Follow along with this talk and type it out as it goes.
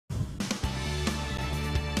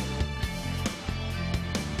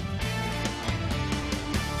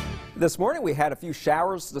This morning we had a few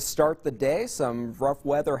showers to start the day. Some rough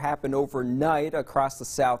weather happened overnight across the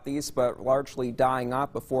southeast, but largely dying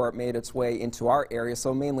off before it made its way into our area.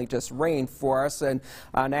 So mainly just rain for us. And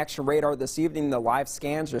on Action Radar this evening, the live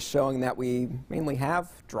scans are showing that we mainly have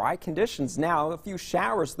dry conditions now. A few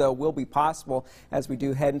showers, though, will be possible as we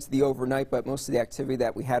do head into the overnight, but most of the activity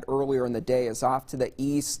that we had earlier in the day is off to the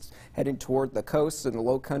east, heading toward the coast and the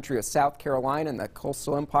low country of South Carolina and the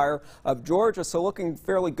coastal empire of Georgia. So looking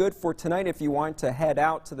fairly good for tonight if you want to head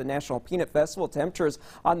out to the National Peanut Festival. Temperatures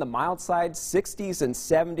on the mild side, 60s and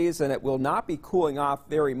 70s, and it will not be cooling off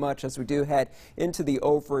very much as we do head into the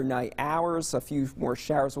overnight hours. A few more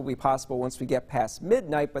showers will be possible once we get past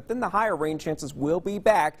midnight, but then the higher rain chances will be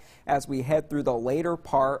back as we head through the later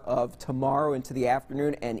part of tomorrow into the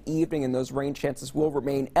afternoon and evening, and those rain chances will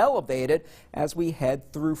remain elevated as we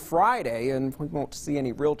head through Friday, and we won't see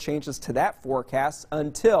any real changes to that forecast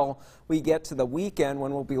until we get to the weekend,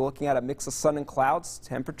 when we'll be looking at a mix of sun and clouds.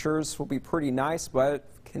 Temperatures will be pretty nice, but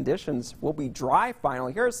conditions will be dry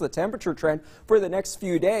finally. Here's the temperature trend for the next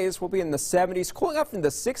few days. We'll be in the 70s, cooling up in the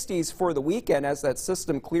 60s for the weekend as that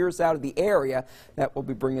system clears out of the area. That will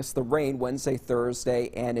be bringing us the rain Wednesday,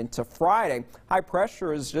 Thursday, and into Friday. High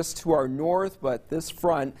pressure is just to our north, but this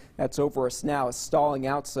front that's over us now is stalling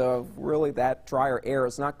out, so really that drier air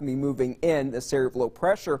is not going to be moving in this area of low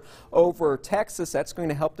pressure over Texas. That's going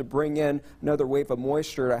to help to bring in another wave of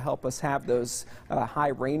moisture to help us have those high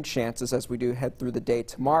rain chances as we do head through the day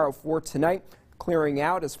tomorrow. For tonight, clearing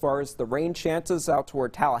out as far as the rain chances out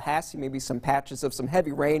toward Tallahassee, maybe some patches of some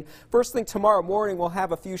heavy rain. First thing tomorrow morning, we'll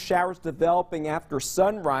have a few showers developing after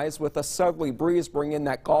sunrise with a southerly breeze bringing in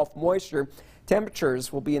that Gulf moisture.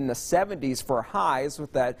 Temperatures will be in the 70s for highs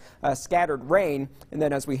with that scattered rain, and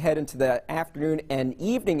then as we head into the afternoon and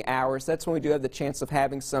evening hours, that's when we do have the chance of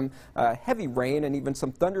having some heavy rain and even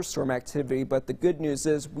some thunderstorm activity. But the good news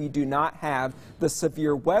is we do not have the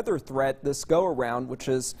severe weather threat this go around, which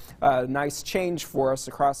is a nice change for us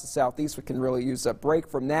across the southeast. We can really use a break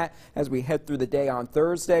from that as we head through the day on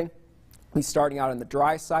Thursday. We're starting out on the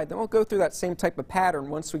dry side, then we'll go through that same type of pattern.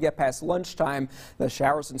 Once we get past lunchtime, the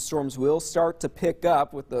showers and storms will start to pick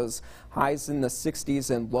up with those highs in the 60s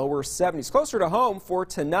and lower 70s. Closer to home for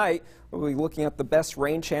tonight, we'll be looking at the best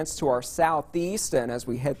rain chance to our southeast, and as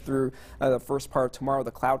we head through the first part of tomorrow,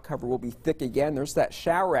 the cloud cover will be thick again. There's that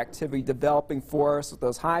shower activity developing for us with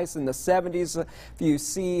those highs in the 70s. If you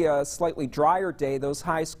see a slightly drier day, those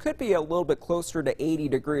highs could be a little bit closer to 80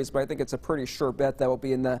 degrees, but I think it's a pretty sure bet that will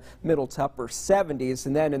be in the middle to upper 70s.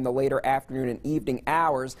 And then in the later afternoon and evening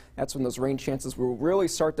hours, that's when those rain chances will really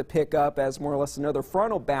start to pick up as more or less another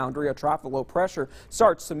frontal boundary, a trough of low pressure,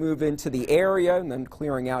 starts to move into the area and then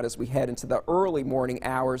clearing out as we head into the early morning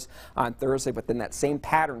hours on Thursday. But then that same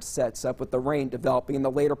pattern sets up with the rain developing in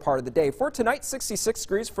the later part of the day. For tonight, 66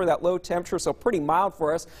 degrees for that low temperature, so pretty mild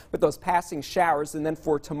for us with those passing showers. And then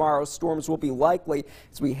for tomorrow, storms will be likely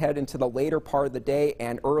as we head into the later part of the day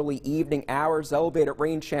and early evening hours. Elevated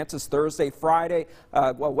rain chances Thursday, Friday,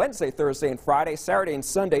 Wednesday, Thursday, and Friday. Saturday and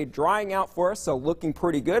Sunday drying out for us, so looking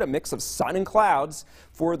pretty good. A mix of sun and clouds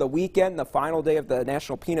for the weekend. The final day of the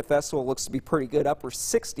National Peanut Festival looks to be pretty good, upper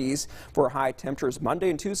 60s for high temperatures. Monday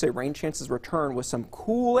and Tuesday, rain chances return with some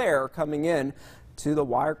cool air coming in to the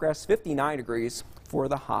Wiregrass, 59 degrees for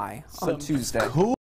the high on Tuesday.